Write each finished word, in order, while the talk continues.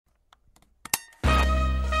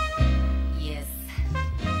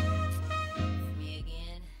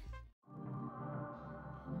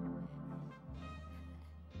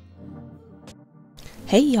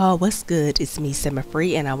Hey y'all, what's good? It's me,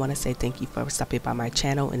 SimmerFree, and I want to say thank you for stopping by my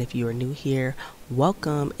channel. And if you are new here,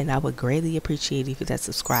 welcome, and I would greatly appreciate if you hit that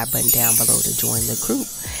subscribe button down below to join the group.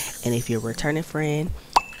 And if you're a returning friend,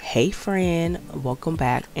 hey friend, welcome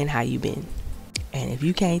back, and how you been? And if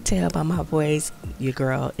you can't tell by my voice, your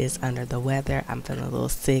girl is under the weather. I'm feeling a little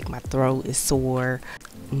sick, my throat is sore,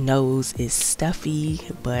 nose is stuffy,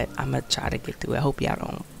 but I'm gonna try to get through it. Hope y'all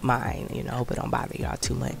don't mind, hope it don't bother y'all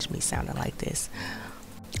too much, me sounding like this.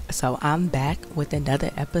 So I'm back with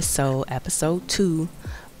another episode 2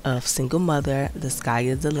 of Single Mother, The Sky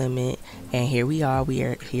is the Limit. And here we are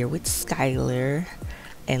here with Skylar.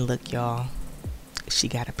 And look y'all, she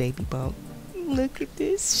got a baby bump. Look at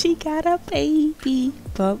this, she got a baby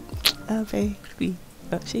bump. A baby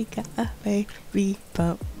bump, she got a baby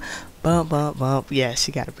bump. Bump, bump, bump. Yeah,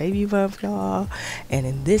 she got a baby bump, y'all. And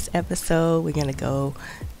in this episode, we're gonna go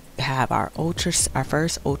have our first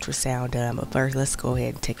ultrasound done. But first, let's go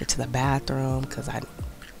ahead and take her to the bathroom, because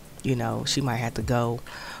she might have to go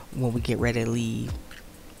when we get ready to leave,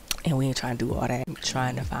 and we ain't trying to do all that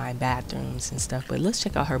trying to find bathrooms and stuff. But let's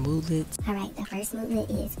check out her moodlets. All right, the first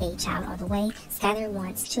moodlet is a child on the way. Skylar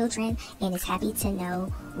wants children and is happy to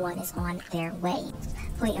know one is on their way.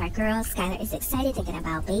 For our girl, Skylar is excited thinking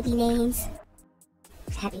about baby names.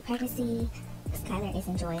 Happy pregnancy. Skylar is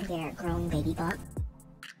enjoying their growing baby bump.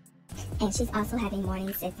 And she's also having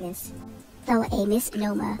morning sickness. Though a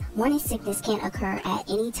misnomer, morning sickness can occur at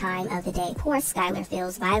any time of the day. Poor Skylar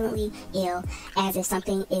feels violently ill, as if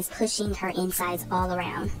something is pushing her insides all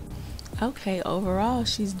around. Okay, overall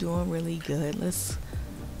she's doing really good. Let's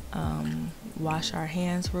wash our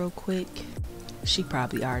hands real quick. She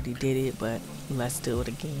probably already did it, but let's do it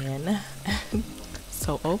again.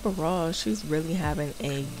 So overall, she's really having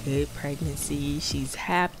a good pregnancy. She's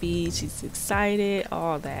happy, she's excited,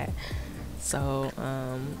 all that. So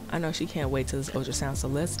I know she can't wait till this ultrasound. So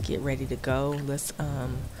let's get ready to go. Let's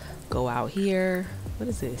go out here. What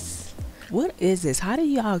is this? What is this? How do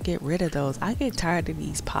y'all get rid of those? I get tired of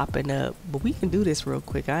these popping up, but we can do this real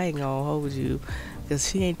quick. I ain't gonna hold you, because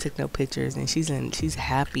she ain't took no pictures, and she's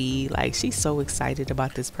happy. Like, she's so excited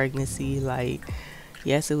about this pregnancy. Like,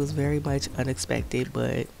 yes, it was very much unexpected,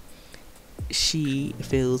 but she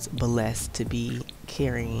feels blessed to be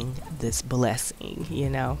carrying this blessing,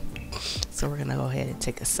 So we're gonna go ahead and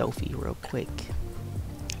take a selfie real quick.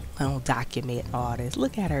 I don't document all this.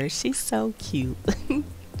 Look at her, she's so cute.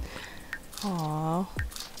 Aw,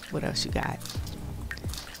 what else you got?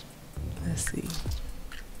 Let's see.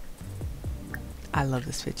 I love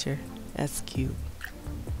this picture. That's cute.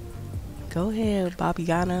 Go ahead,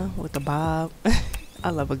 Bobbiana with the bob. I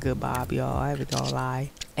love a good bob, y'all. I ain't gonna lie.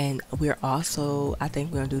 And we're also, I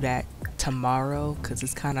think we're gonna do that tomorrow, because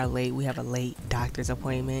it's kind of late. We have a late doctor's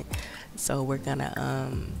appointment, so we're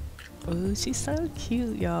gonna oh, she's so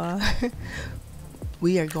cute, y'all.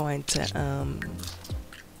 We are going to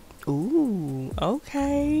ooh,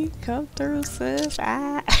 okay, come through, sis.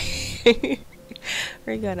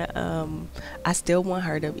 We're gonna I still want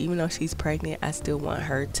her to, even though she's pregnant, I still want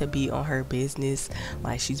her to be on her business.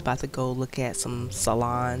 Like, she's about to go look at some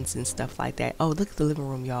salons and stuff like that. Oh, look at the living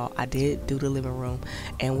room, y'all. I did do the living room,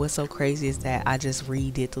 and what's so crazy is that I just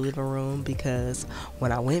redid the living room, because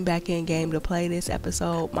when I went back in game to play this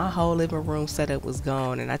episode, my whole living room setup was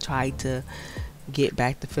gone, and I tried to get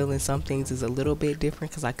back to feeling some things is a little bit different,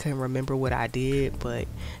 because I couldn't remember what I did. But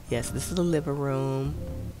yes, this is the living room.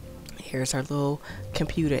 Here's her little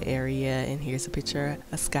computer area, and here's a picture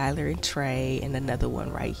of Skylar and Trey, and another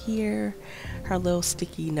one right here. Her little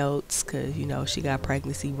sticky notes, because she got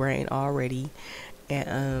pregnancy brain already.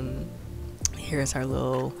 And here's her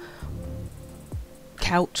little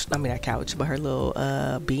couch. I mean, not couch, but her little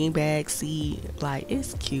beanbag seat. Like,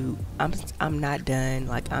 it's cute. I'm not done.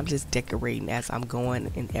 Like, I'm just decorating as I'm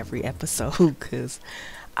going in every episode, because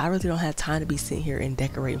I really don't have time to be sitting here and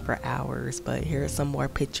decorating for hours. But here are some more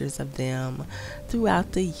pictures of them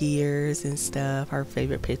throughout the years and stuff. Her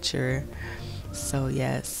favorite picture. So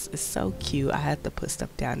yes, it's so cute. I had to put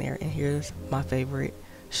stuff down there. And here's my favorite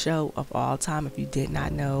show of all time, if you did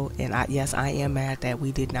not know. And yes, I am mad that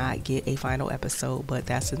we did not get a final episode, but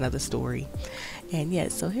that's another story. And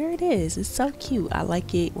yes, so here it is. It's so cute. I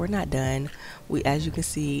like it. We're not done. As you can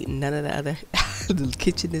see, none of the other the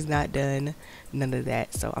kitchen is not done, none of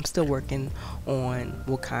that. So I'm still working on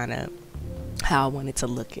how I want it to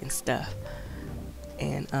look and stuff.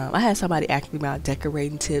 And I had somebody ask me about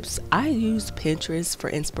decorating tips. I use Pinterest for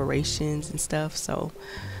inspirations and stuff, so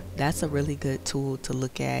that's a really good tool to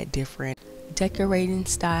look at different decorating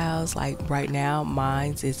styles. Like right now,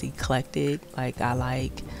 mine's is eclectic. Like, I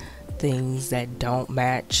like things that don't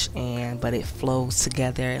match, but it flows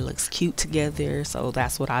together, it looks cute together. So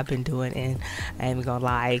that's what I've been doing, and I ain't gonna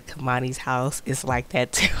lie, Kamani's house is like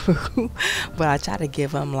that too. But I try to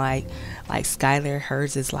give them like Skylar,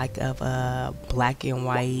 hers is like of a black and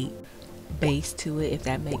white base to it, if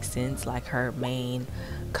that makes sense. Like her main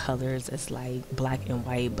colors is like black and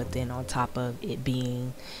white, but then on top of it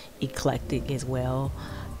being eclectic as well.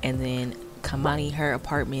 And then Kamani, her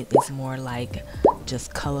apartment is more like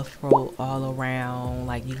just colorful all around.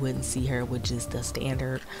 Like you wouldn't see her with just the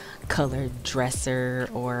standard colored dresser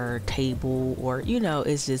or table, or you know,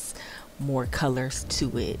 it's just more colors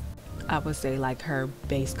to it. I would say like her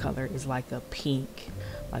base color is like a pink,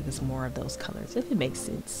 like it's more of those colors, if it makes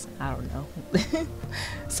sense. I don't know.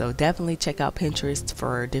 So definitely check out Pinterest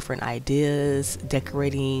for different ideas,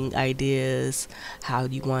 decorating ideas, how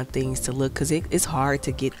you want things to look, because it's hard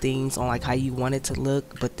to get things on like how you want it to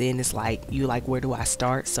look, but then it's like you like, where do I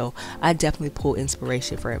start? So I definitely pull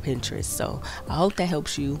inspiration from Pinterest. So I hope that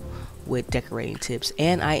helps you with decorating tips.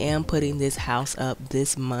 And I am putting this house up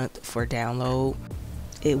this month for download.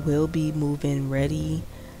 It will be move-in ready,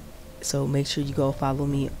 so make sure you go follow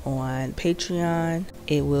me on Patreon.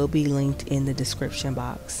 It will be linked in the description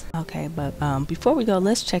box. Okay, but before we go,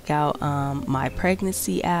 let's check out my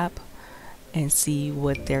pregnancy app and see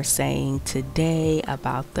what they're saying today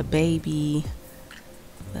about the baby.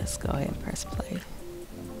 Let's go ahead and press play.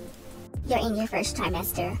 You're in your first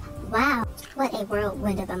trimester. Wow, what a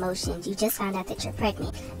whirlwind of emotions. You just found out that you're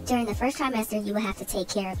pregnant. During the first trimester, you will have to take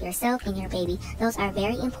care of yourself and your baby. Those are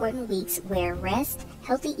very important weeks where rest,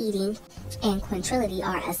 healthy eating, and tranquility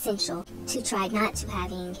are essential to try not to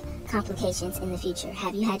having complications in the future.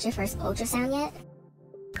 Have you had your first ultrasound yet?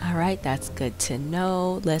 All right, that's good to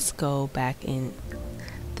know. Let's go back in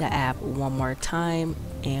the app one more time,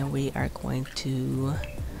 and we are going to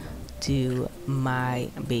do my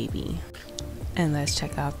baby. And let's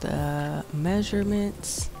check out the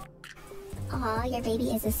measurements. Aw, your baby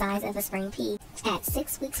is the size of a spring pea. At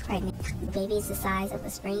 6 weeks pregnant, the baby is the size of a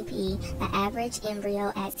spring pea. The average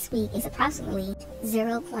embryo at 6 weeks is approximately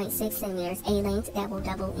 0.6 centimeters, a length that will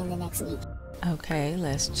double in the next week. Okay,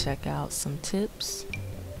 let's check out some tips.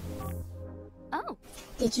 Oh,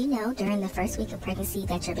 did you know during the first week of pregnancy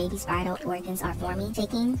that your baby's vital organs are forming?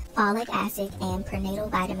 Taking folic acid and prenatal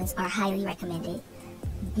vitamins are highly recommended.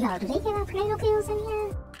 Yo, do they give out prenatal pills in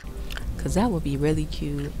here? Cause that would be really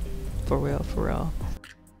cute. For real, for real.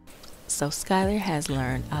 So Skylar has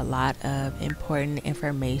learned a lot of important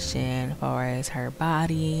information as far as her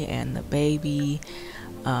body and the baby,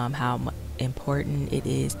 how important it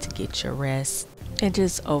is to get your rest and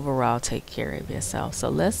just overall take care of yourself. So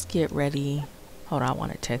let's get ready. Hold on, I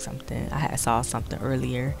want to check something. I saw something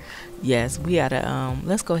earlier. Yes, we gotta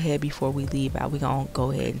let's go ahead before we leave out. We gonna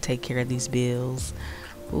go ahead and take care of these bills.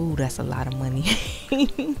 Ooh, that's a lot of money.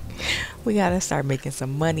 We gotta start making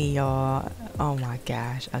some money, y'all. Oh my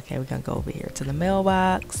gosh. Okay, we're gonna go over here to the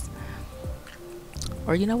mailbox.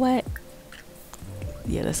 Or you know what?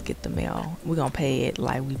 Yeah, let's get the mail. We're gonna pay it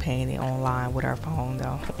like we paying it online with our phone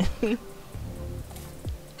though.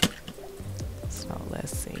 So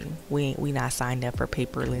let's see. We not signed up for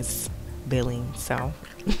paperless billing, so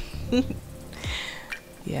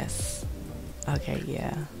yes. Okay,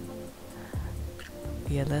 yeah.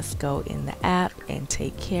 Yeah, let's go in the app and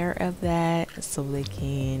take care of that so they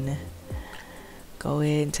can go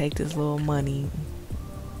ahead and take this little money.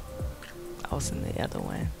 Oh, it's in the other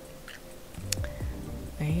one.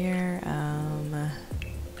 Right here.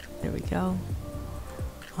 There we go.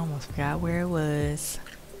 Almost forgot where it was.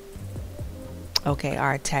 Okay,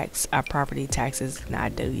 our property taxes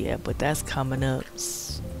not due yet, but that's coming up.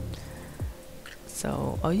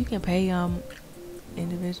 So, oh, you can pay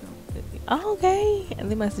individual. Oh, okay, and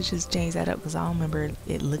they must have just changed that up because I don't remember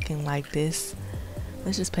it looking like this.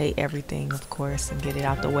 Let's just pay everything, of course, and get it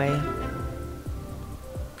out the way.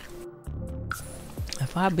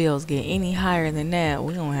 If our bills get any higher than that,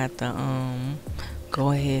 we're gonna have to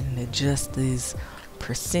go ahead and adjust these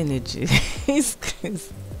percentages.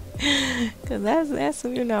 Cause that's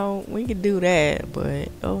you know, we could do that, but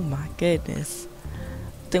oh my goodness,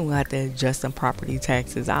 I think we'll have to adjust some property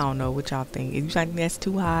taxes. I don't know what y'all think. You think that's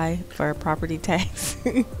too high for property tax?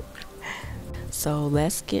 So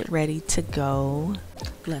let's get ready to go.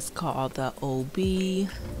 Let's call the OB.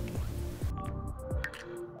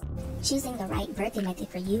 Choosing the right birthing method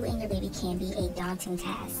for you and your baby can be a daunting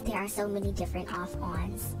task. There are so many different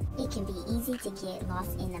off-ons. It can be easy to get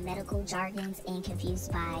lost in the medical jargons and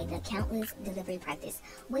confused by the countless delivery practice.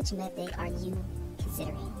 Which method are you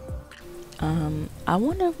considering? I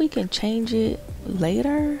wonder if we can change it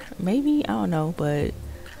later. Maybe, I don't know, but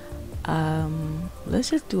Let's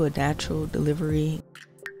just do a natural delivery.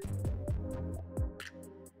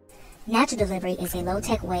 Natural delivery is a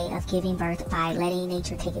low-tech way of giving birth by letting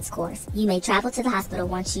nature take its course. You may travel to the hospital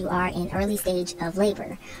once you are in early stage of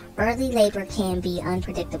labor. Early labor can be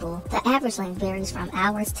unpredictable. The average length varies from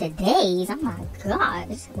hours to days. Oh my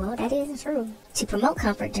gosh. Well, that isn't true. To promote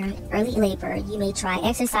comfort during early labor, you may try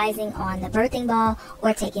exercising on the birthing ball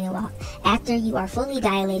or taking a walk. After you are fully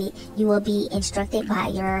dilated, you will be instructed by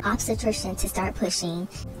your obstetrician to start pushing.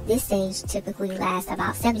 This stage typically lasts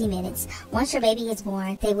about 70 minutes. Once your baby is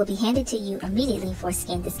born, they will be handed to you immediately for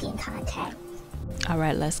skin-to-skin contact. All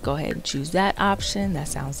right, let's go ahead and choose that option. That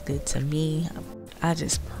sounds good to me. I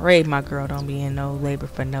just pray my girl don't be in no labor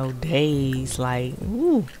for no days, like,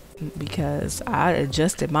 ooh, because I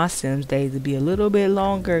adjusted my Sims days to be a little bit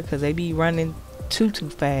longer because they be running too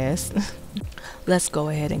fast. Let's go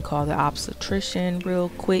ahead and call the obstetrician real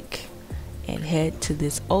quick and head to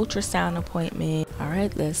this ultrasound appointment. All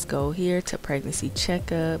right, let's go here to pregnancy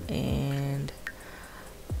checkup. And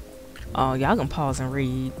oh, y'all can pause and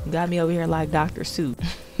read. Got me over here like Dr. Seuss.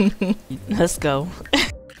 Let's go.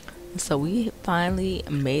 So we finally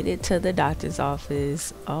made it to the doctor's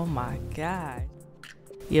office. Oh my god.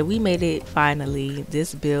 Yeah, we made it finally.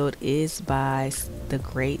 This build is by the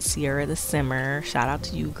great Sierra the Simmer. Shout out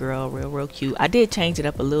to you, girl. Real cute. I did change it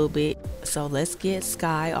up a little bit. So let's get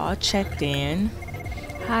Sky all checked in.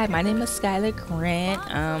 Hi, my name is Skylar Grant.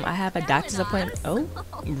 I have a doctor's appointment. Oh,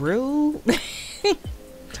 rude.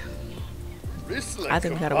 I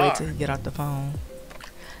think we gotta wait till you get off the phone.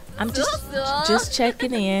 I'm just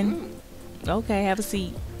checking in. Okay, have a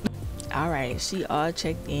seat. All right, she all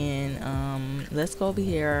checked in. Let's go over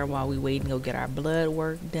here while we wait and go get our blood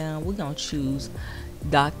work done. We're gonna choose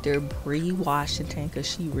Dr. Bree Washington because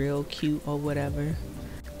she real cute or whatever.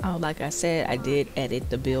 Oh, like I said, I did edit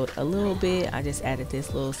the build a little bit. I just added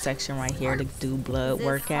this little section right here to do blood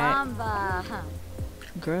work at.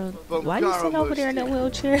 Girl, why you sitting over there in the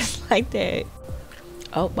wheelchairs like that?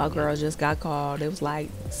 Oh, my girl just got called. It was like,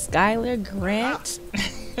 Skylar Grant.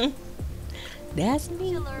 That's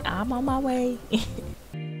me. I'm on my way.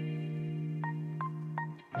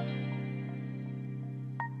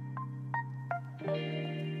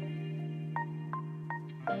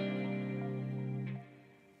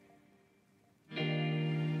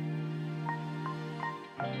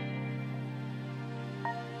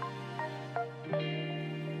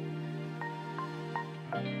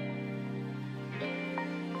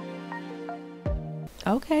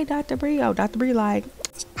 Okay, Dr. Bree. Oh, Dr. Bree like,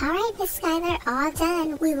 Alright, Miss Skylar, all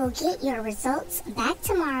done. We will get your results back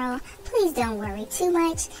tomorrow. Please don't worry too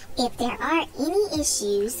much. If there are any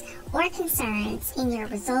issues or concerns in your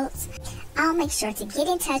results, I'll make sure to get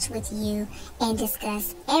in touch with you and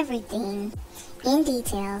discuss everything in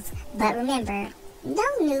details. But remember, no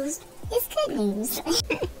news is good news.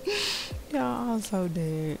 y'all, I'm so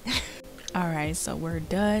dead. Alright, so we're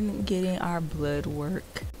done getting our blood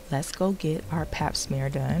work. Let's go get our pap smear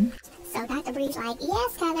done. So Dr. Bree's like, yeah,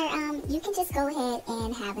 Skylar, you can just go ahead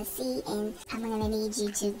and have a seat, and I'm gonna need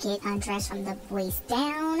you to get undressed from the waist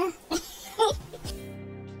down.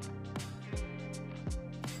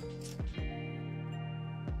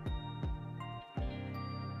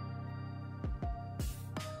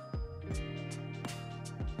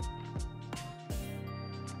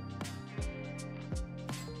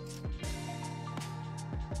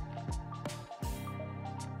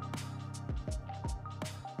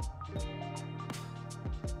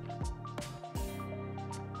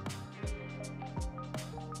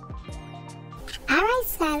 Alright,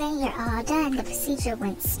 Skylar, you're all done. The procedure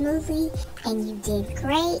went smoothly and you did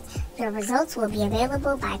great. Your results will be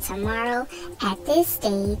available by tomorrow. At this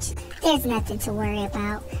stage, there's nothing to worry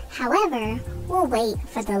about. However, we'll wait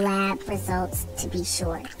for the lab results to be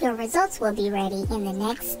sure. Your results will be ready in the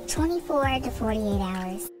next 24 to 48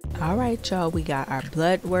 hours. Alright, y'all, we got our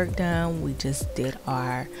blood work done. We just did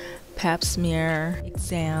our pap smear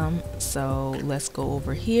exam. So let's go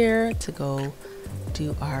over here to go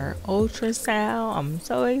do our ultrasound. I'm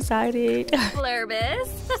so excited. Blurbus.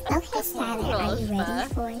 Okay, Skylar, are you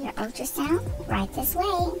ready for your ultrasound? Right this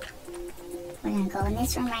way. We're gonna go in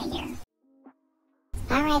this room right here.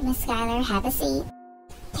 Alright, Miss Skylar, have a seat.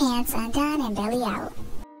 Pants undone and belly out.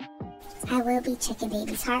 I will be checking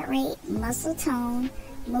baby's heart rate, muscle tone,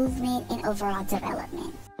 movement, and overall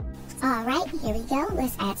development. Alright, here we go.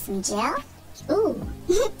 Let's add some gel. Ooh,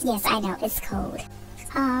 yes, I know, it's cold.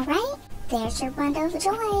 Alright. There's your bundle of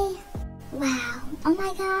joy. Wow. Oh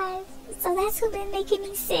my god. So that's who's been making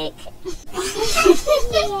me sick.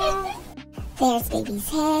 Yeah. There's baby's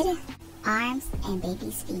head, arms, and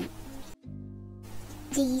baby's feet.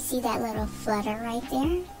 Do you see that little flutter right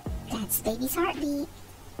there? That's baby's heartbeat.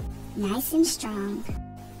 Nice and strong.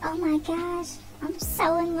 Oh my gosh, I'm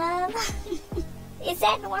so in love. Is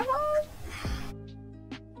that normal?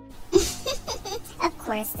 Of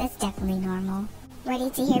course, that's definitely normal. Ready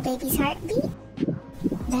to hear baby's heartbeat?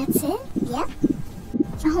 That's it? Yep.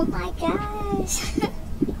 Oh my gosh.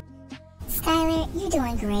 Skylar, you're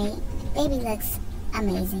doing great. Baby looks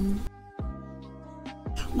amazing.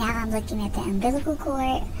 Now I'm looking at the umbilical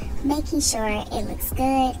cord, making sure it looks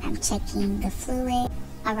good. I'm checking the fluid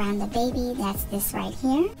around the baby. That's this right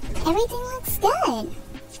here. Everything looks good.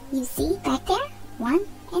 You see back there? 1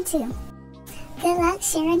 and 2. Good luck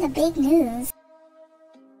sharing the big news.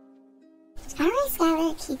 Alright,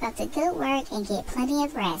 Skylar, keep up the good work and get plenty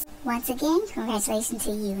of rest. Once again, congratulations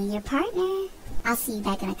to you and your partner. I'll see you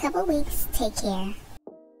back in a couple weeks. Take care.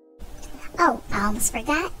 Oh, I almost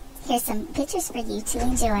forgot. Here's some pictures for you to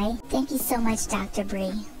enjoy. Thank you so much, Dr.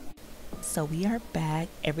 Bree. So we are back.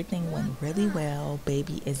 Everything went really well.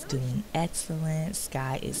 Baby is doing excellent.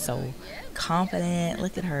 Sky is so confident.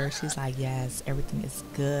 Look at her. She's like, yes, everything is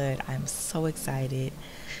good. I'm so excited.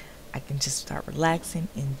 I can just start relaxing,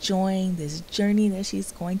 enjoying this journey that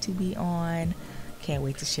she's going to be on. Can't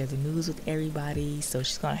wait to share the news with everybody. So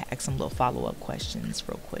she's going to ask some little follow-up questions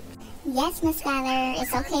real quick. Yes, Miss Skylar,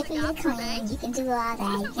 it's okay for you to clean. You can do all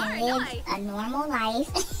that. You can live a normal life.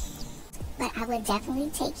 But I would definitely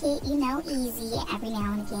take it, easy every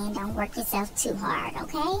now and again. Don't work yourself too hard,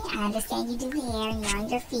 okay? I understand you do hair and you're on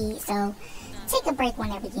your feet, so take a break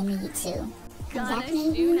whenever you need to.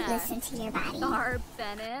 Definitely listen to your body.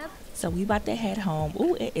 So we about to head home.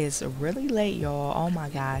 Ooh, it is really late, y'all. Oh my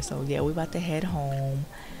gosh. So yeah, we about to head home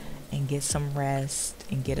and get some rest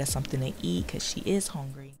and get us something to eat because she is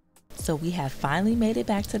hungry. So we have finally made it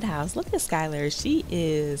back to the house. Look at Skylar. She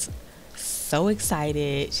is so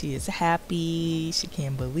excited. She is happy. She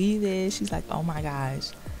can't believe it. She's like, oh my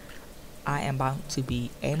gosh, I am about to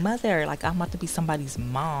be a mother. Like, I'm about to be somebody's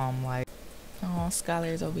mom. Like, oh,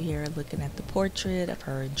 Skylar's over here looking at the portrait of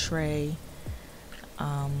her and Trey.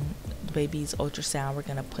 The baby's ultrasound, we're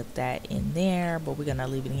gonna put that in there, but we're gonna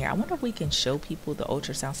leave it in here. I wonder if we can show people the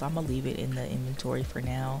ultrasound, so I'm gonna leave it in the inventory for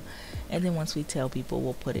now, and then once we tell people,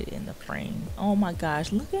 we'll put it in the frame. Oh my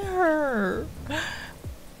gosh, look at her.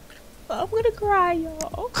 I'm gonna cry,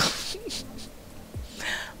 y'all.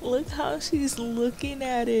 Look how she's looking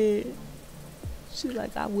at it. She's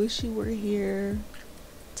like, I wish you were here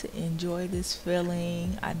to enjoy this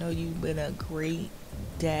feeling. I know you've been a great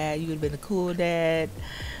dad. You would have been a cool dad.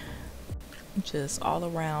 Just all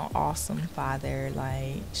around awesome father.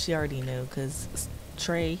 Like, she already knew, because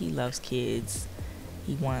Trey, he loves kids.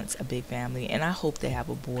 He wants a big family, and I hope they have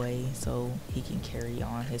a boy so he can carry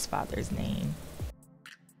on his father's name.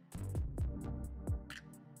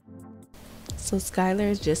 So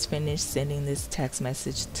Skylar just finished sending this text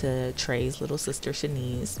message to Trey's little sister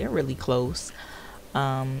Shanice. They're really close.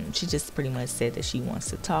 She just pretty much said that she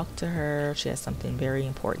wants to talk to her. She has something very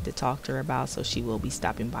important to talk to her about, so she will be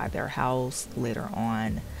stopping by their house later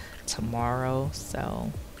on tomorrow.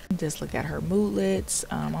 So just look at her moodlets.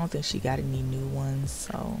 I don't think she got any new ones,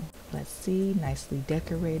 so let's see. Nicely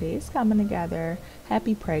decorated. It's coming together.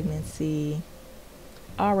 Happy pregnancy.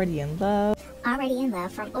 Already in love. Already in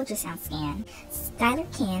love from ultrasound scan. Skylar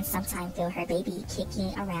can sometimes feel her baby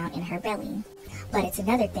kicking around in her belly, but it's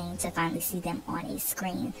another thing to finally see them on a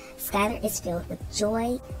screen. Skylar is filled with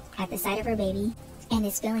joy at the sight of her baby and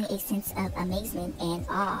is feeling a sense of amazement and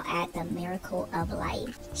awe at the miracle of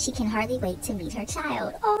life. She can hardly wait to meet her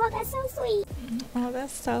child. Oh, that's so sweet. Oh,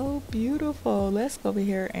 that's so beautiful. Let's go over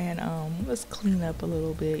here and let's clean up a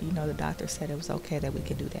little bit. You know, the doctor said it was okay that we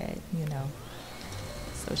could do that, you know.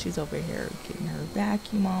 So she's over here getting her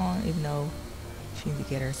vacuum on, even though she needs to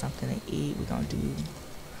get her something to eat. We're gonna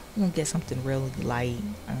get something really light,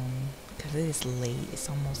 because it is late. It's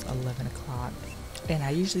almost 11 o'clock. And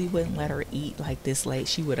I usually wouldn't let her eat like this late.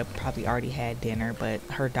 She would have probably already had dinner, but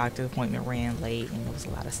her doctor's appointment ran late and there was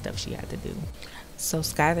a lot of stuff she had to do. So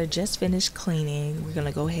Skylar just finished cleaning. We're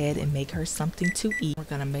gonna go ahead and make her something to eat. We're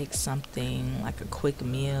gonna make something like a quick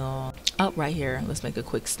meal. Oh, right here, let's make a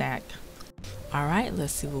quick snack. All right,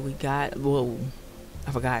 let's see what we got. Whoa,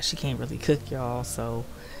 I forgot she can't really cook, y'all, so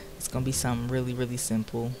it's gonna be something really, really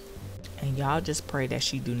simple. And y'all just pray that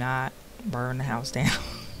she do not burn the house down,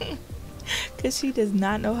 because she does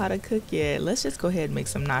not know how to cook yet. Let's just go ahead and make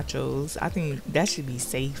some nachos. I think that should be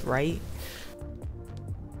safe, right?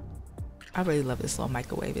 I really love this little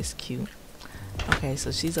microwave. It's cute. Okay,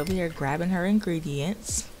 so she's over here grabbing her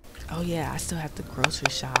ingredients. Oh yeah, I still have to grocery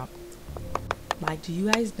shop. Like, do you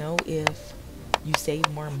guys know if you save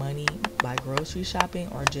more money by grocery shopping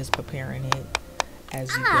or just preparing it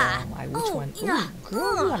as you go. Like which one? Ooh,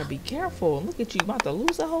 girl, you gotta be careful. Look at you, about to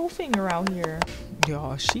lose a whole finger out here.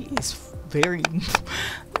 Y'all, she is very,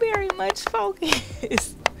 very much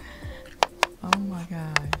focused. Oh my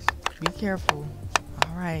gosh. Be careful.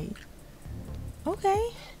 All right. Okay.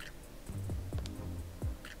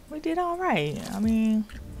 We did all right. I mean,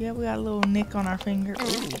 yeah, we got a little nick on our finger.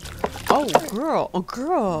 Ooh. Oh, girl. Oh,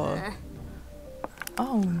 girl.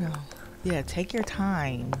 Oh, no. Yeah, take your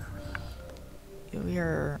time.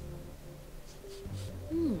 Your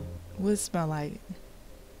what it smell like?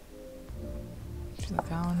 She's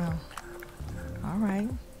like, I don't know. All right.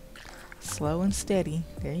 Slow and steady.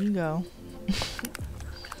 There you go.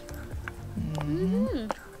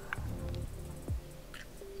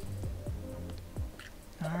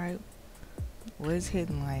 All right. What is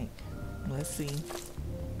hidden like? Let's see.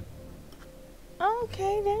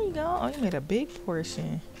 Okay, there you go. Oh, you made a big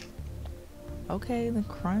portion. Okay, the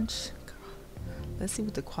crunch. Let's see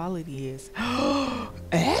what the quality is.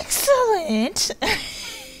 Excellent.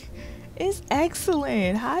 It's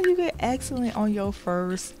excellent. How do you get excellent on your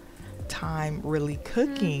first time really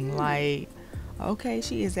cooking? Like, okay,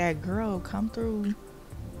 she is that girl. Come through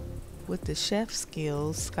with the chef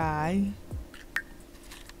skills, Sky.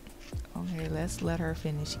 Okay, let's let her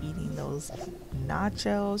finish eating those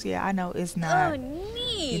nachos. Yeah, I know it's not,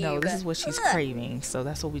 you know, this is what she's craving, so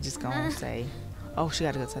that's what we just gonna say. Oh, she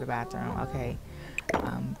gotta go to the bathroom. Okay,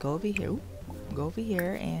 go over here. Ooh, go over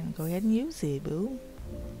here and go ahead and use it, boo.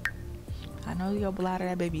 I know your bladder,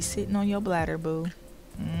 that baby sitting on your bladder, boo.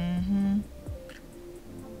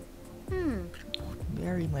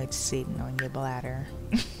 Very much sitting on your bladder.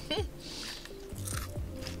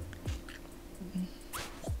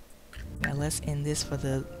 Now let's end this for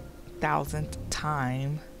the 1000th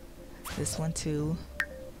time. This one too.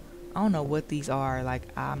 I don't know what these are. Like,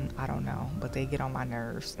 I don't know, but they get on my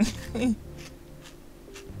nerves.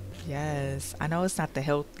 Yes, I know it's not the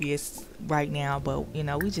healthiest right now, but you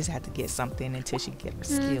know, we just have to get something until she get her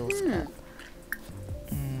skills up.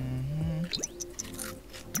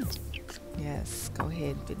 Yes, go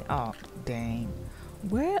ahead. Oh, dang.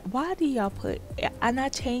 Why do y'all put, and I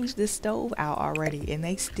changed the stove out already and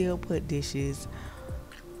they still put dishes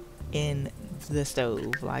in the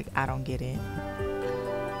stove? Like, I don't get it.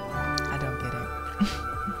 I don't get it.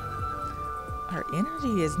 Her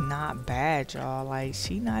energy is not bad, y'all. Like,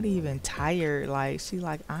 she not even tired. Like, she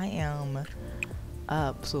like, I am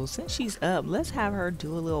up. So since she's up, let's have her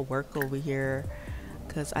do a little work over here,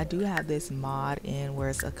 because I do have this mod in where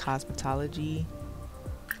it's a cosmetology.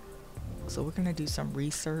 So we're gonna do some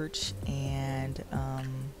research and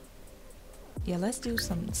yeah, let's do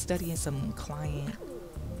some studying some client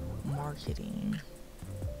marketing,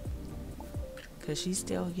 because she's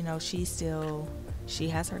still, you know, she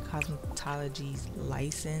has her cosmetology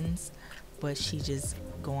license, but she just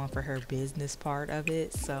going for her business part of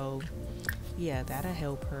it. So yeah, that'll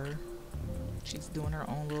help her. She's doing her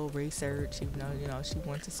own little research, even though, you know, she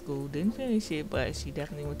went to school, didn't finish it, but she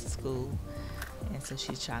definitely went to school. And so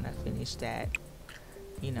she's trying to finish that,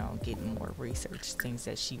 you know, getting more research, things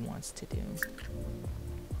that she wants to do.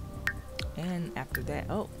 And after that,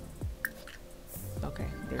 oh, okay,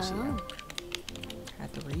 there she go.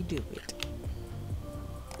 Have to redo it.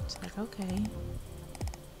 It's like, okay,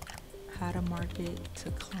 how to market to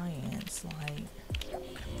clients, like,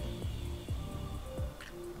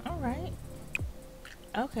 all right,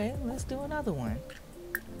 okay, let's do another one.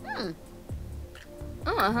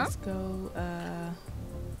 Let's go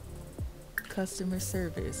customer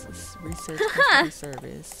service. Let's research customer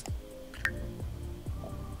service.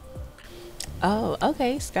 Oh,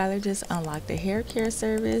 okay. Skylar just unlocked the hair care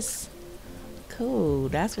service. Cool.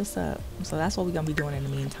 That's what's up. So that's what we're gonna be doing in the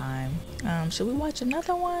meantime. Should we watch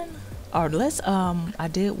another one? Or let's I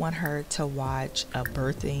did want her to watch a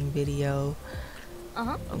birthing video.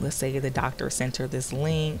 Let's say the doctor sent her this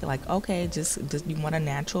link, like, okay, just you want a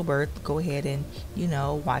natural birth, go ahead and, you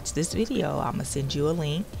know, watch this video. I'm gonna send you a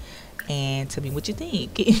link and tell me what you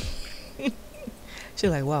think. She's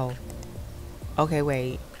like, whoa, okay,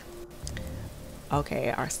 wait, okay,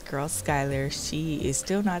 our girl Skylar, she is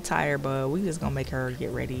still not tired, but we just gonna make her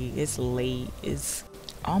get ready. It's late, it's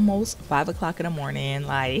almost 5 o'clock in the morning.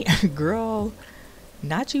 Like, girl,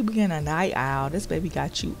 not you being a night owl, this baby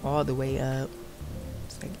got you all the way up.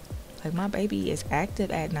 Like, my baby is active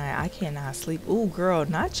at night. I cannot sleep. Ooh, girl,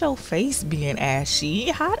 not your face being ashy.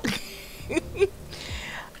 How?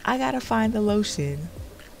 I gotta find the lotion.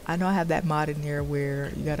 I know I have that mod in there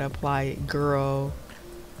where you gotta apply it. Girl,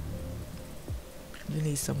 you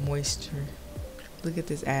need some moisture. Look at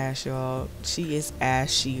this ash, y'all. She is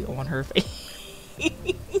ashy on her face.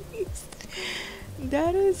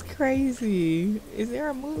 That is crazy. Is there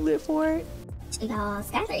a moonlit for it? Y'all,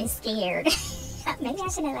 Skylar is scared. Maybe I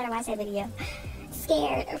shouldn't let her watch that video.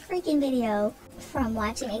 Scared, a freaking video from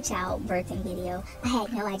watching a childbirthing video. I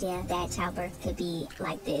had no idea that childbirth could be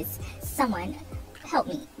like this. Someone help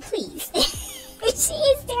me, please. She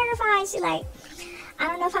is terrified. She's like, I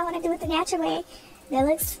don't know if I want to do it the natural way. That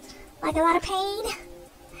looks like a lot of pain.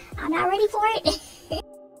 I'm not ready for it.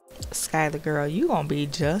 Skylar girl, you gonna be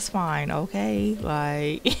just fine, okay?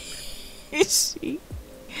 Like, she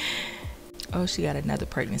got another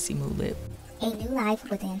pregnancy moonlit. A new life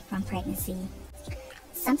within from pregnancy.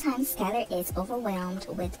 Sometimes Skylar is overwhelmed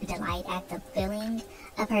with delight at the feeling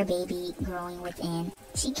of her baby growing within.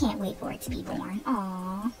 She can't wait for it to be born.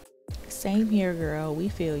 Aww. Same here, girl. We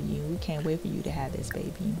feel you. We can't wait for you to have this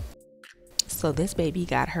baby. So this baby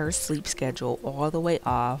got her sleep schedule all the way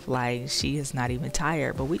off. Like, she is not even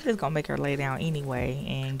tired, but we just gonna make her lay down anyway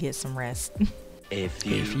and get some rest. A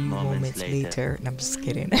few moments later. I'm just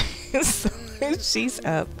kidding. So she's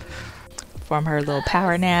up from her little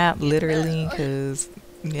power nap, literally, because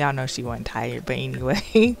y'all know she wasn't tired. But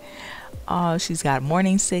anyway, oh, she's got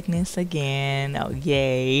morning sickness again. Oh,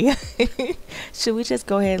 yay. Should we just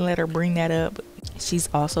go ahead and let her bring that up? She's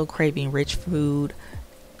also craving rich food.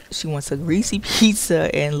 She wants a greasy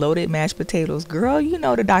pizza and loaded mashed potatoes. Girl, you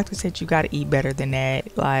know the doctor said you got to eat better than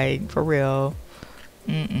that. Like, for real.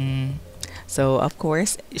 So, of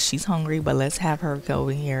course, she's hungry, but let's have her go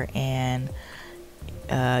in here and,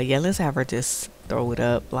 yeah, let's have her just throw it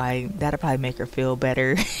up. Like, that'll probably make her feel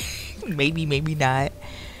better. Maybe, maybe not.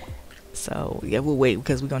 So, yeah, we'll wait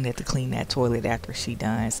because we're going to have to clean that toilet after she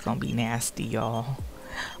done. It's going to be nasty, y'all.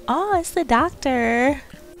 Oh, it's the doctor.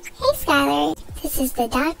 Hey Skylar, this is the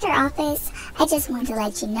doctor office. I just wanted to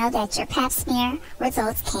let you know that your pap smear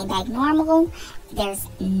results came back normal. There's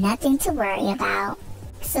nothing to worry about.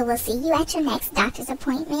 So we'll see you at your next doctor's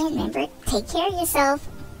appointment. Remember, take care of yourself.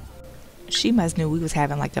 She must knew we was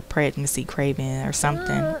having like a pregnancy craving or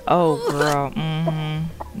something. Oh girl,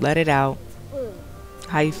 let it out.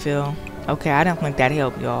 How you feel? Okay, I don't think that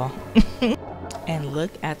helped, y'all. And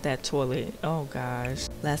look at that toilet. Oh gosh.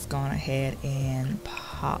 Let's go on ahead and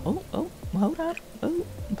hold up. Oh,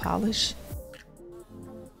 polish.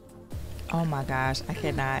 Oh my gosh, I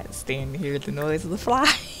cannot stand to hear the noise of the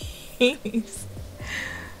flies.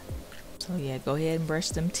 So yeah, go ahead and brush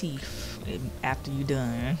them teeth after you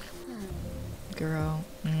done. Girl.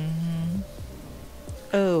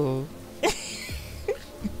 Oh.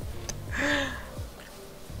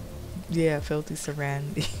 Yeah, filthy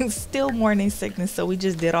surroundings. Still morning sickness, so we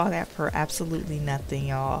just did all that for absolutely nothing,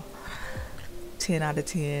 y'all. 10 out of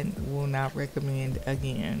 10. Will not recommend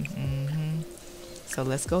again. So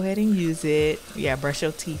let's go ahead and use it. Yeah, brush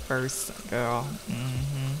your teeth first, girl.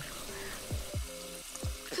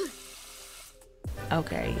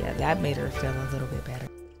 Okay, yeah, that made her feel a little bit better.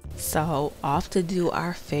 So off to do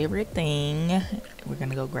our favorite thing. We're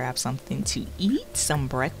gonna go grab something to eat, some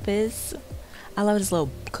breakfast. I love this little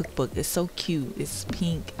cookbook. It's so cute. It's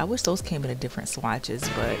pink. I wish those came in a different swatches,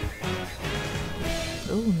 but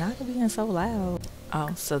ooh, not being so loud.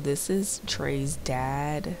 Oh, so this is Trey's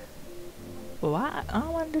dad. Well, I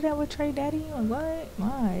don't want to do that with Trey daddy. What?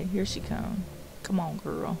 Why? Here she come. Come on,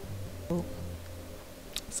 girl. Oh.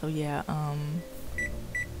 So yeah,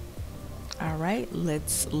 all right,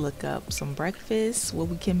 let's look up some breakfast. What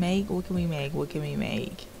we can make. What can we make? What can we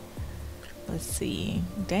make? Let's see.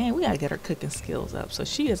 Dang, we gotta get her cooking skills up. So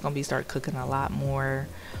she is gonna be start cooking a lot more.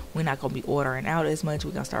 We're not gonna be ordering out as much.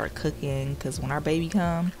 We're gonna start cooking because when our baby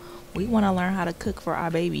come, we want to learn how to cook for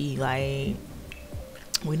our baby. Like,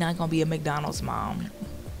 we're not gonna be a McDonald's mom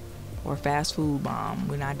or fast food mom.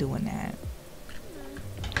 We're not doing that.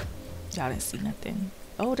 Y'all didn't see nothing.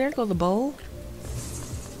 Oh, there goes the bowl.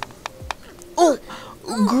 Oh,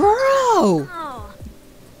 girl.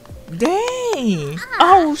 Dang.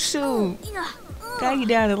 Oh shoot. Got you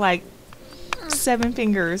down to like 7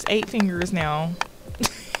 fingers, 8 fingers now.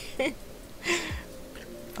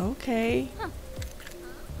 Okay.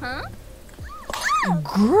 Girl,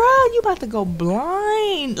 you about to go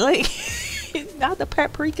blind. Like, not the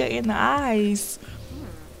paprika in the eyes.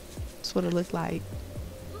 That's what it looked like.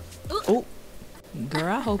 Oh,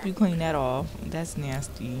 girl, I hope you clean that off. That's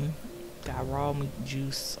nasty. Got raw meat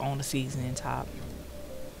juice on the seasoning top.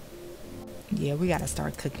 Yeah, we gotta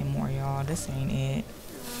start cooking more, y'all. This ain't it.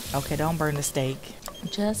 Okay, don't burn the steak.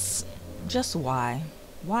 Just why?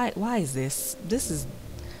 Why is this? This is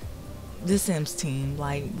the Sims team.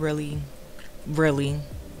 Like, really?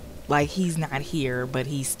 Like, he's not here, but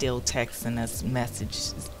he's still texting us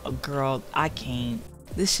messages. Girl, I can't.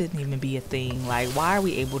 This shouldn't even be a thing. Like, why are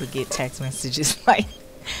we able to get text messages? Like,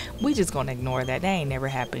 We just gonna ignore that. That ain't never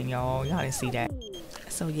happened, y'all. Y'all didn't see that.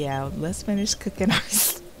 So yeah, let's finish cooking our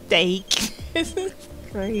steak. This is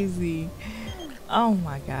crazy. Oh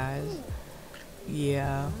my gosh.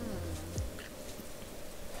 Yeah.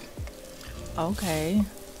 Okay.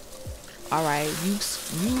 All right.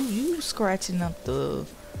 You scratching up the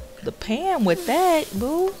pan with that,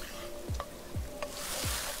 boo.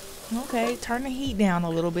 Okay, turn the heat down a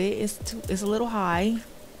little bit. It's a little high.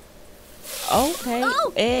 Okay,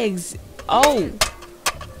 eggs. Oh,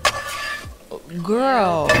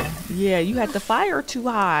 girl. Yeah, you had the fire too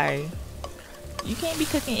high. You can't be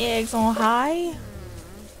cooking eggs on high.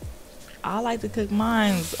 I like to cook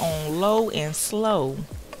mine on low and slow.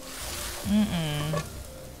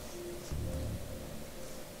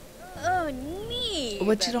 Oh, neat.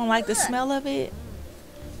 But you don't like the smell of it?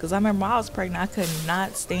 Because I remember when I was pregnant, I could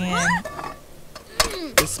not stand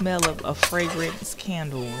the smell of a fragrance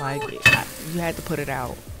candle. Like, you had to put it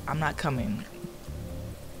out. I'm not coming.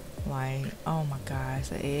 Like, oh my gosh,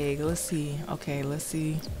 the egg. Let's see. Okay, let's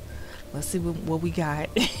see. Let's see what we got.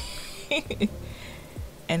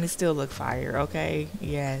 And it still look fire, okay?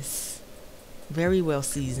 Yes. Very well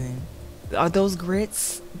seasoned. Are those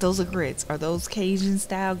grits? Those are grits. Are those Cajun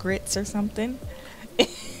style grits or something?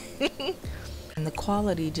 And the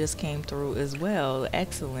quality just came through as well.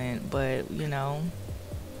 Excellent. But, you know,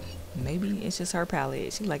 maybe it's just her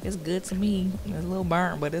palate. She's like, it's good to me. It's a little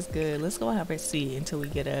burnt, but it's good. Let's go have her see until we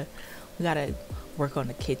gotta work on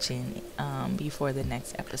the kitchen before the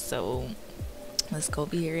next episode. Let's go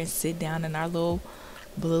over here and sit down in our little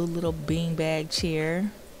blue little beanbag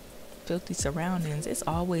chair. Filthy surroundings. It's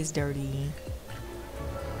always dirty.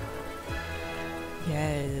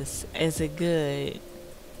 Yes. Is it good?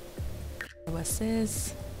 What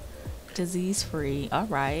says disease free? All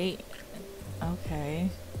right. Okay.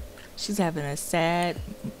 She's having a sad.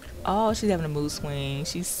 Oh, she's having a mood swing.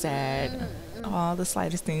 She's sad. All the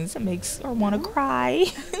slightest things that makes her want to cry.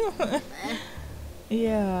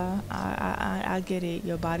 Yeah, I get it.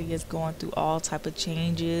 Your body is going through all type of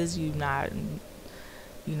changes. You don't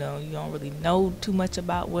really know too much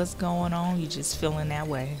about what's going on. You just feeling that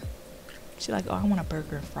way. She's like, oh, I want a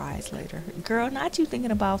burger and fries later. Girl, not you thinking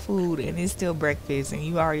about food and it's still breakfast and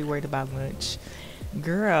you already worried about lunch.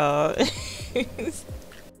 Girl.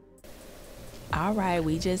 All right,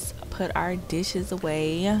 we just put our dishes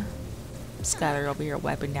away. Skylar over here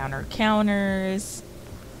wiping down her counters.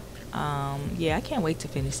 Yeah, I can't wait to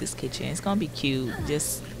finish this kitchen. It's gonna be cute.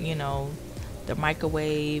 Just, you know, the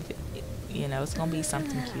microwave, you know, it's gonna be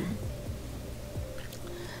something cute.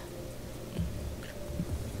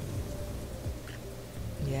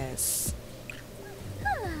 Yes.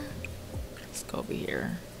 Let's go over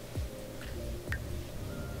here.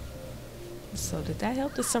 So did that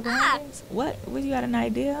help the surroundings? What you got an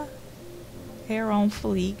idea? Hair on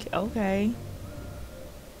fleek. Okay.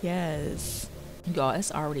 Yes. Y'all,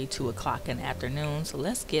 it's already 2 o'clock in the afternoon, so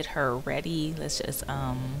let's get her ready. Let's just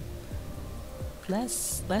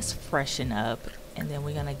let's freshen up, and then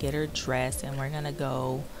we're gonna get her dressed and we're gonna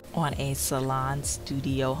go on a salon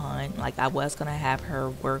studio hunt. Like, I was gonna have her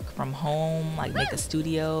work from home, like make a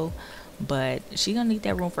studio, but she gonna need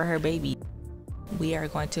that room for her baby. We are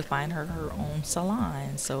going to find her own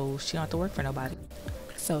salon, so she don't have to work for nobody.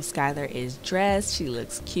 So Skylar is dressed. She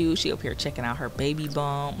looks cute. She up here checking out her baby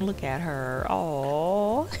bump. Look at her.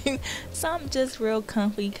 Oh, something just real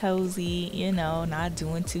comfy, cozy, you know, not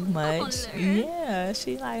doing too much. Yeah,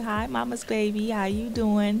 she like, hi, mama's baby. How you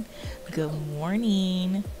doing? Good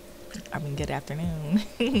morning. I mean, good afternoon.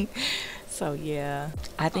 So yeah,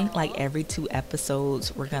 I think like every 2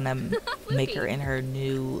 episodes we're gonna make her in her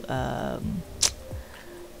new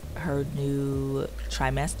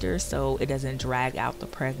trimester, so it doesn't drag out the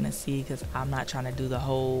pregnancy, because I'm not trying to do the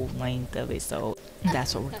whole length of it. So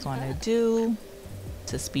that's what we're gonna do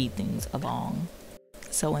to speed things along.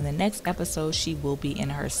 So in the next episode she will be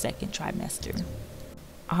in her 2nd trimester.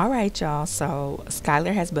 All right, y'all, so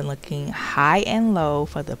Skylar has been looking high and low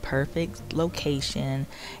for the perfect location,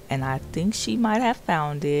 and I think she might have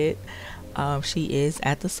found it. She is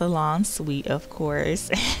at the salon suite, of course.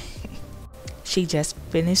 She just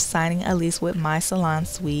finished signing a lease with my salon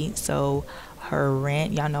suite, so her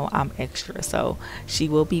rent, y'all know I'm extra, so she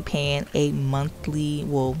will be paying a monthly,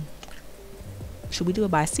 well, should we do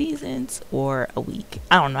it by seasons or a week?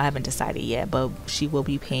 I don't know, I haven't decided yet, but she will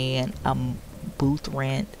be paying booth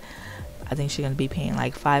rent. I think she's gonna be paying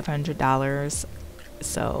like $500.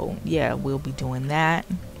 So yeah, we'll be doing that.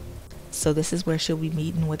 So this is where she'll be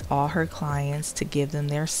meeting with all her clients to give them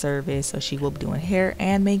their service. So she will be doing hair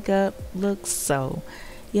and makeup looks. So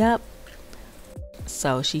yep,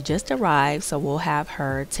 So she just arrived, so we'll have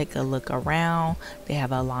her take a look around. They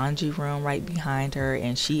have a laundry room right behind her,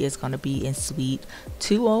 and she is going to be in suite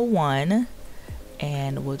 201.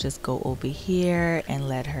 And we'll just go over here and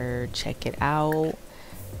let her check it out,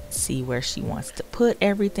 see where she wants to put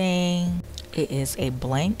everything. It is a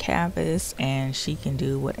blank canvas, and she can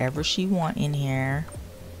do whatever she wants in here,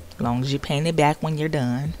 as long as you paint it back when you're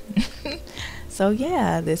done. So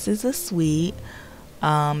yeah, this is a suite.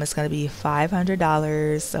 It's gonna be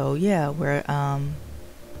 $500. So yeah, we're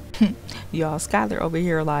y'all, Skylar over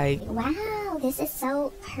here like, wow, this is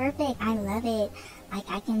so perfect. I love it. Like,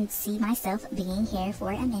 I can see myself being here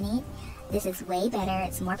for a minute. This is way better.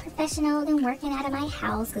 It's more professional than working out of my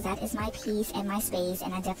house, because that is my peace and my space,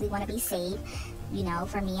 and I definitely want to be safe, you know,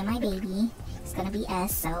 for me and my baby. It's gonna be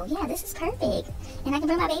us. So yeah, this is perfect, and I can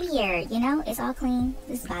bring my baby here, you know. It's all clean.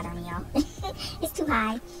 This is bothering me, y'all. It's too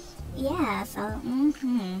high. Yeah, so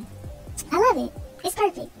I love it. It's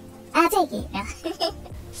perfect. I'll take it.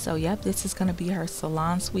 so yep, this is gonna be her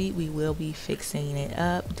salon suite. We will be fixing it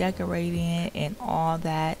up, decorating it, and all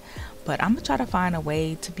that. But I'm gonna try to find a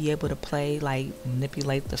way to be able to play, like,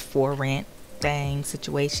 manipulate the for rent thing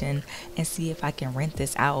situation, and see if I can rent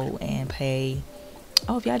this out and pay.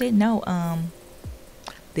 Oh, if y'all didn't know,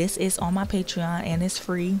 this is on my Patreon, and it's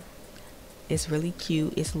free. It's really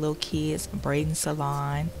cute. It's a little kids braiding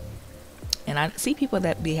salon, and I see people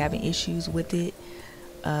that be having issues with it,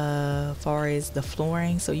 far as the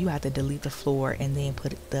flooring. So you have to delete the floor and then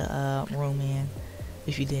put the room in,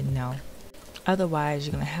 if you didn't know. Otherwise,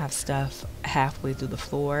 you're gonna have stuff halfway through the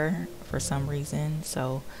floor for some reason.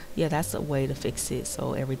 So yeah, that's a way to fix it,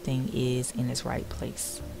 so everything is in its right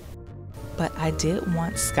place. But I did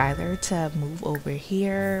want Skylar to move over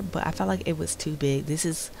here, but I felt like it was too big. This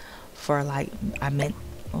is for, like,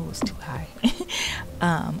 oh, it's too high.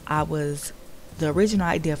 The original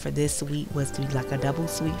idea for this suite was to be like a double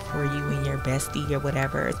suite for you and your bestie or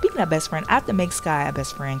whatever. Speaking of best friend, I have to make Sky a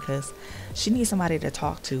best friend, because she needs somebody to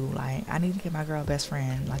talk to. Like, I need to get my girl a best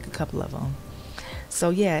friend, like a couple of them. So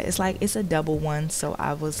yeah, it's like, it's a double one. So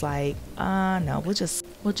I was like, no,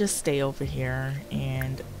 we'll just stay over here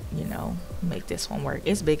and, you know, make this one work.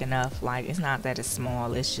 It's big enough. Like, it's not that it's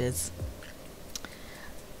small. It's just,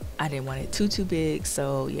 I didn't want it too big.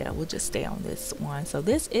 So yeah, we'll just stay on this one. So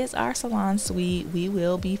this is our salon suite. We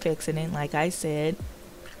will be fixing it, like I said.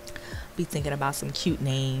 Be thinking about some cute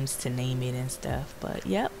names to name it and stuff. But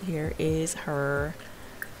yep, here is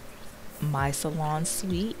my salon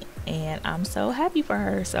suite, and I'm so happy for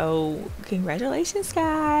her. So congratulations,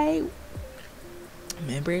 Sky.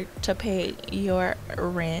 Remember to pay your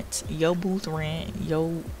rent, your booth rent,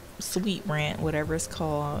 your suite rent, whatever it's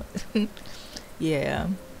called. Yeah,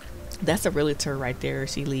 that's a realtor right there.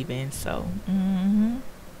 She leaving. So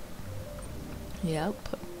yep,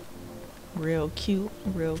 real cute,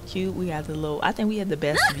 real cute. We had I think we had the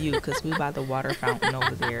best view, because we by the water fountain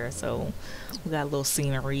over there. So we got a little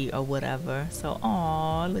scenery or whatever. So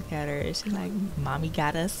aw, look at her. She's like, mommy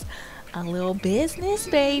got us a little business,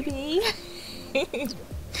 baby.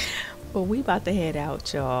 Well, we about to head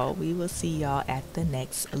out, y'all. We will see y'all at the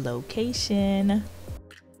next location.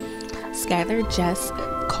 Skylar just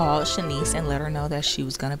called Shanice and let her know that she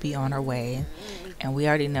was gonna be on her way, and we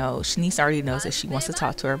already know, Shanice already knows that she wants to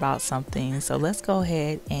talk to her about something. So let's go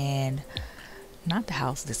ahead and, not the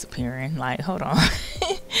house disappearing, like, hold on.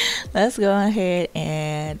 Let's go ahead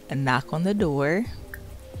and knock on the door.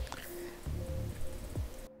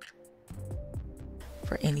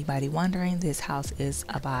 For anybody wondering, this house is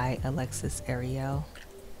by Alexis Ariel.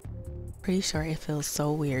 Pretty sure it feels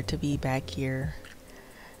so weird to be back here,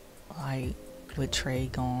 like, with Trey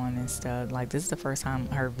gone and stuff. Like, this is the first time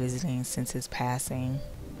her visiting since his passing.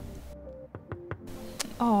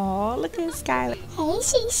 Oh, look at Skylar. Hey,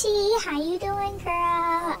 Shishi, how you doing,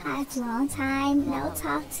 girl? It's a long time no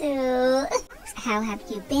talk to. How have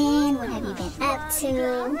you been? What have you been up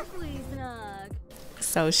to?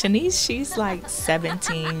 So Shanice, she's like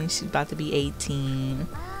 17. She's about to be 18.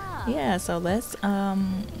 Yeah, so let's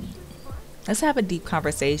have a deep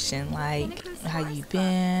conversation, like, how you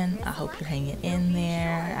been? I hope you're hanging in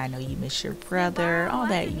there. I know you miss your brother. All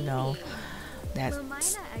that, you know,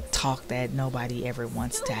 that's talk that nobody ever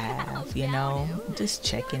wants to have, you know. Just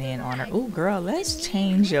checking in on her. Oh, girl, let's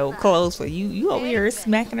change your clothes for you. You over here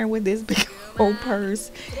smacking her with this big old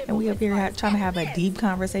purse, and we up here trying to have a deep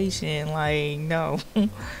conversation. Like, no.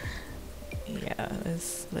 Yeah,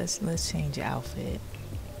 let's change your outfit.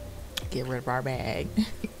 Get rid of our bag.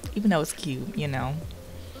 Even though it's cute, you know,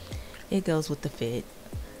 it goes with the fit.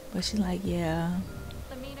 But she's like, yeah,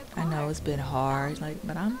 I know it's been hard, like,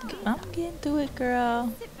 but I'm getting through it,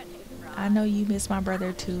 girl. I know you miss my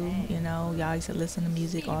brother too. You know, y'all used to listen to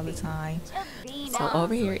music all the time. So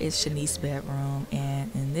over here is Shanice's bedroom,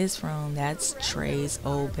 and in this room, that's Trey's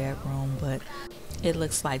old bedroom, but it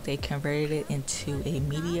looks like they converted it into a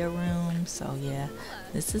media room. So yeah,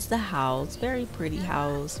 this is the house. Very pretty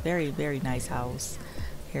house. Very, very nice house.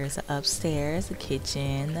 Here's the upstairs, the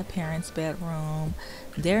kitchen, the parents' bedroom.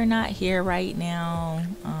 They're not here right now.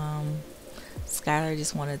 Skylar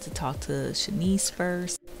just wanted to talk to Shanice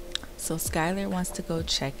first. So Skylar wants to go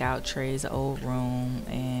check out Trey's old room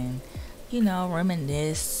and, you know,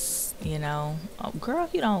 reminisce, you know. Oh, girl,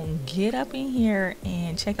 you don't get up in here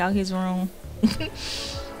and check out his room.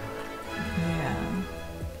 Yeah.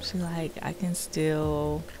 She like, I can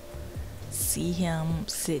still see him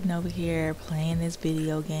sitting over here playing his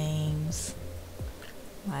video games.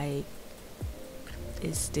 Like,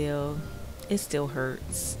 it still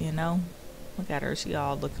hurts, you know. Look at her, she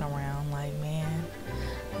all looking around like, man,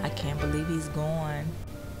 I can't believe he's gone.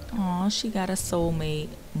 Aw, she got a soulmate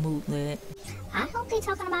moodlet. I hope they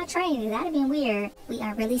talking about Trey. That'd been weird. We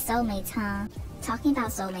are really soulmates, huh? Talking about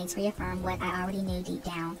soulmates reaffirm what I already knew deep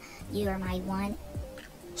down. You are my one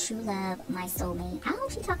true love, my soulmate. I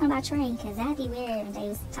hope she's talking about Trey, because that'd be weird if they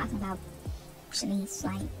was talking about Shanice.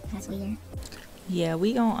 Like, that's weird. Yeah,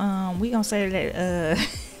 we gonna say that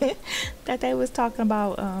that they was talking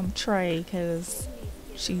about Trey, because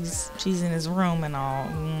she's in his room and all.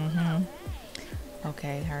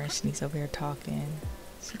 Okay, her and Shanice over here talking.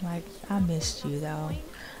 She's like, I missed you though.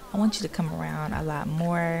 I want you to come around a lot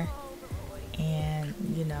more and,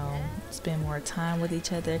 you know, spend more time with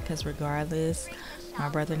each other, because regardless, my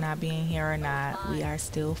brother not being here or not, we are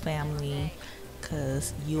still family,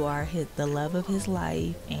 because you are the love of his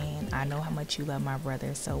life, and I know how much you love my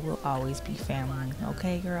brother, so we'll always be family.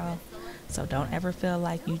 Okay, girl? So don't ever feel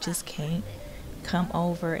like you just can't come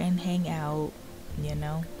over and hang out, you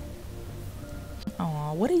know?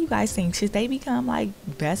 Aw, what do you guys think? Should they become like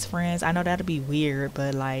best friends? I know that'd be weird,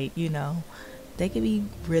 but like, you know, they could be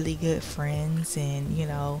really good friends and, you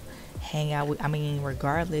know, hang out with, I mean,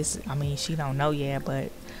 regardless, I mean, she don't know yet,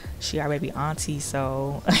 but she our baby auntie,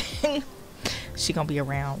 so she gonna be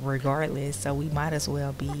around regardless, so we might as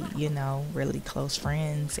well be, you know, really close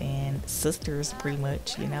friends and sisters pretty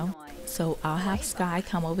much, you know. So I'll have Sky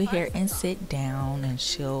come over here and sit down, and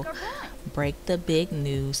she'll break the big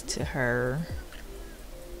news to her.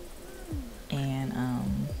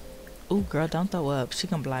 And ooh, girl, don't throw up. She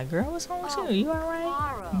gonna be like, girl, what's wrong with you? You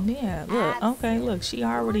alright? Yeah, look, okay, look, she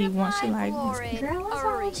already wants, she like, girl, what's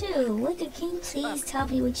wrong with you? What can you please tell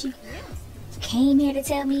me what you came here to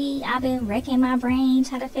tell me? I've been wrecking my brain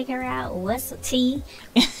trying to figure out what's the tea.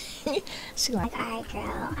 She like, alright,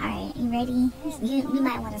 girl, alright, you ready? You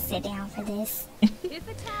might want to sit down for this.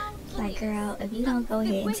 Like, girl, if you don't go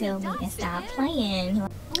ahead and tell me and stop playing.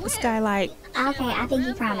 Sky like, okay, I think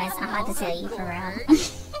you promised. I'm about to tell you for real.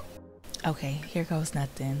 okay, here goes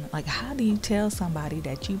nothing. Like, how do you tell somebody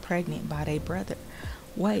that you pregnant by their brother?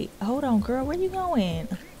 Wait, hold on, girl, where you going?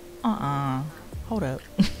 Hold up.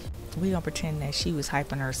 We gonna pretend that she was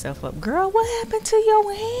hyping herself up. Girl, what happened to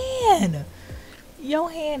your hand?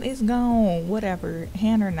 Your hand is gone. Whatever,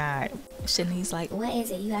 hand or not. Shanice like, what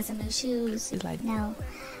is it? You got some new shoes? She's like, no,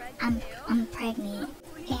 I'm pregnant,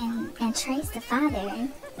 and Trey's the father.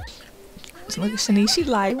 So look at Shanice. She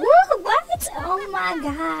like, what? Oh my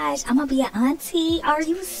gosh, I'm gonna be an auntie. Are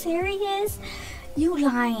you serious? You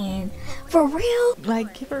lying? For real?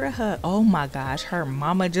 Like, give her a hug. Oh my gosh, her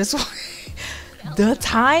mama just the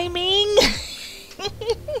timing.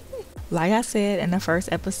 Like I said in the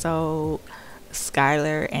first episode,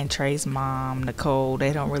 Skylar and Trey's mom, Nicole,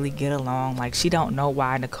 they don't really get along. Like, she don't know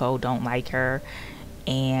why Nicole don't like her,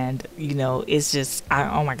 and you know, it's just,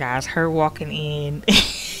 oh my gosh, her walking in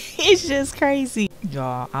it's just crazy,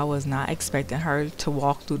 y'all. I was not expecting her to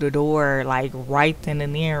walk through the door like right then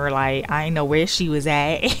and there. Like, I didn't know where she was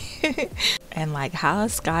at. And like, how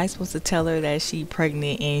is Sky supposed to tell her that she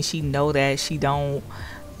pregnant and she know that she don't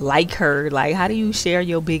like her? Like, how do you share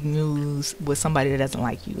your big news with somebody that doesn't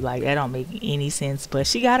like you? Like, that don't make any sense. But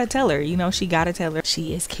she gotta tell her, you know, she gotta tell her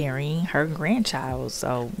she is carrying her grandchild.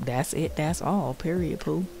 So that's it, that's all, period,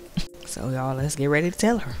 poo. So y'all, let's get ready to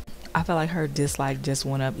tell her. I feel like her dislike just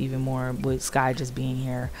went up even more with Sky just being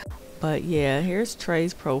here. But yeah, here's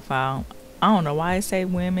Trey's profile. I don't know why it say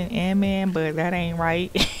women and men, but that ain't right.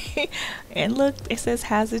 And look, it says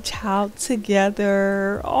has a child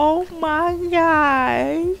together. Oh my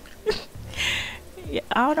god.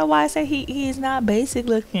 I don't know why I say he is not basic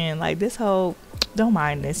looking. Like, this whole, don't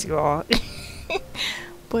mind this, y'all.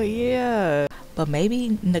 But yeah, but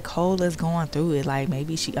maybe Nicole is going through it. Like,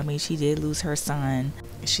 maybe she did lose her son.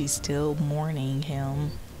 She's still mourning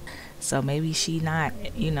him. So maybe she not,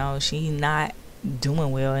 she not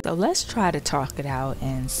doing well. So let's try to talk it out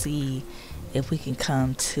and see if we can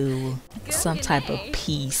come to some type of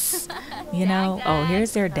peace. Oh,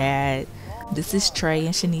 here's their dad. This is Trey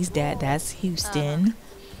and Shanice's dad. That's Houston.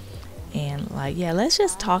 And like, yeah, let's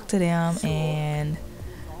just talk to them and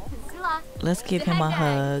let's give him a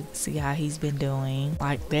hug, see how he's been doing.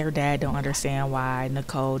 Like, their dad don't understand why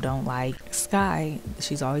Nicole don't like Sky.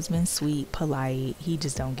 She's always been sweet, polite. He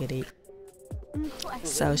just don't get it.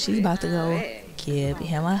 So she's about to go give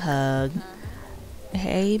him a hug.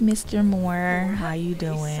 Hey, Mr. Moore, how you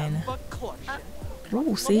doing?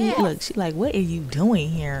 Oh, see, look, she like, what are you doing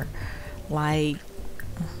here? Like,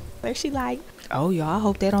 where she like, oh, y'all, I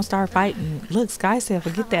hope they don't start fighting. Look, Sky said,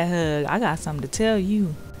 forget that hug. I got something to tell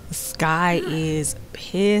you. Sky is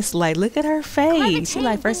pissed. Like, look at her face. She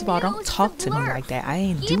like, first of all, don't talk to me like that. I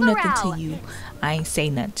ain't do nothing to you. I ain't say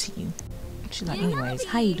nothing to you. She's like, anyways,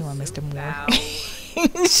 how you doing, Mr. Moore?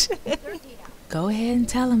 Go ahead and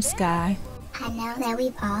tell him, Sky. I know that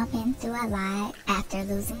we've all been through a lot after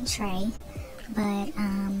losing Trey, but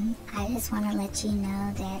I just want to let you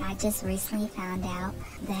know that I just recently found out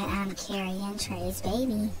that I'm carrying Trey's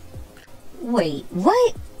baby. Wait,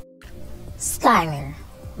 what? Skylar,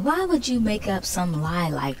 why would you make up some lie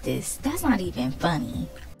like this? That's not even funny.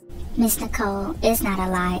 Miss Nicole, it's not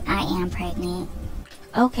a lie. I am pregnant.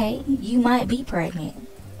 Okay, you might be pregnant,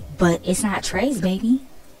 but it's not Trey's baby.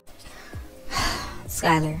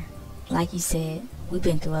 Skylar, like you said, we've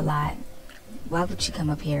been through a lot. Why would you come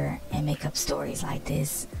up here and make up stories like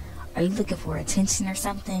this? Are you looking for attention or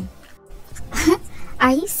something?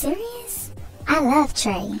 Are you serious? I love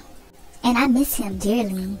Trey, and I miss him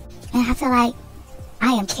dearly, and I feel like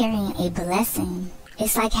I am carrying a blessing.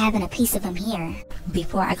 It's like having a piece of him here.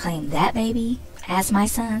 Before I claim that baby as my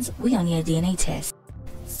son's, we don't need a DNA test.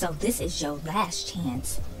 So this is your last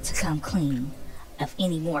chance to come clean of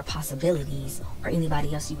any more possibilities or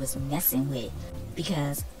anybody else you was messing with,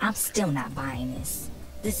 because I'm still not buying this.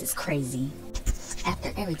 This is crazy.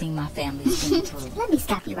 After everything my family's been through. Let me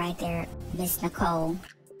stop you right there, Miss Nicole.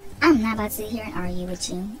 I'm not about to sit here and argue with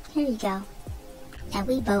you. Here you go. And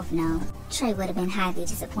we both know Trey would have been highly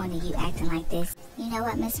disappointed you acting like this. You know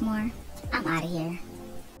what, Miss Moore? I'm out of here.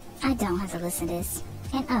 I don't have to listen to this.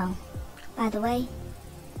 And oh, by the way,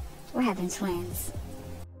 we're having twins.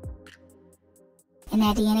 And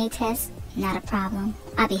that DNA test, not a problem.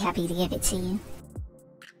 I'll be happy to give it to you.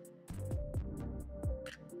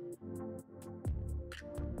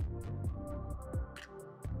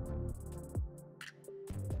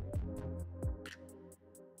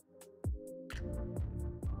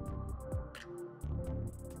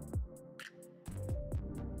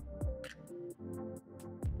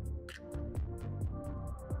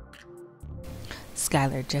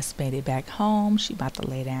 Skylar just made it back home. She about to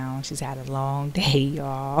lay down. She's had a long day,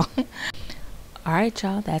 y'all. Alright,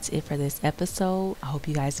 y'all, that's it for this episode. I hope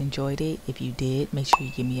you guys enjoyed it. If you did, make sure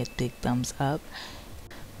you give me a big thumbs up.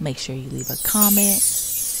 Make sure you leave a comment.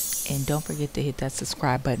 And don't forget to hit that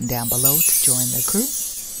subscribe button down below to join the group.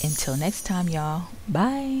 Until next time, y'all.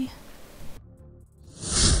 Bye.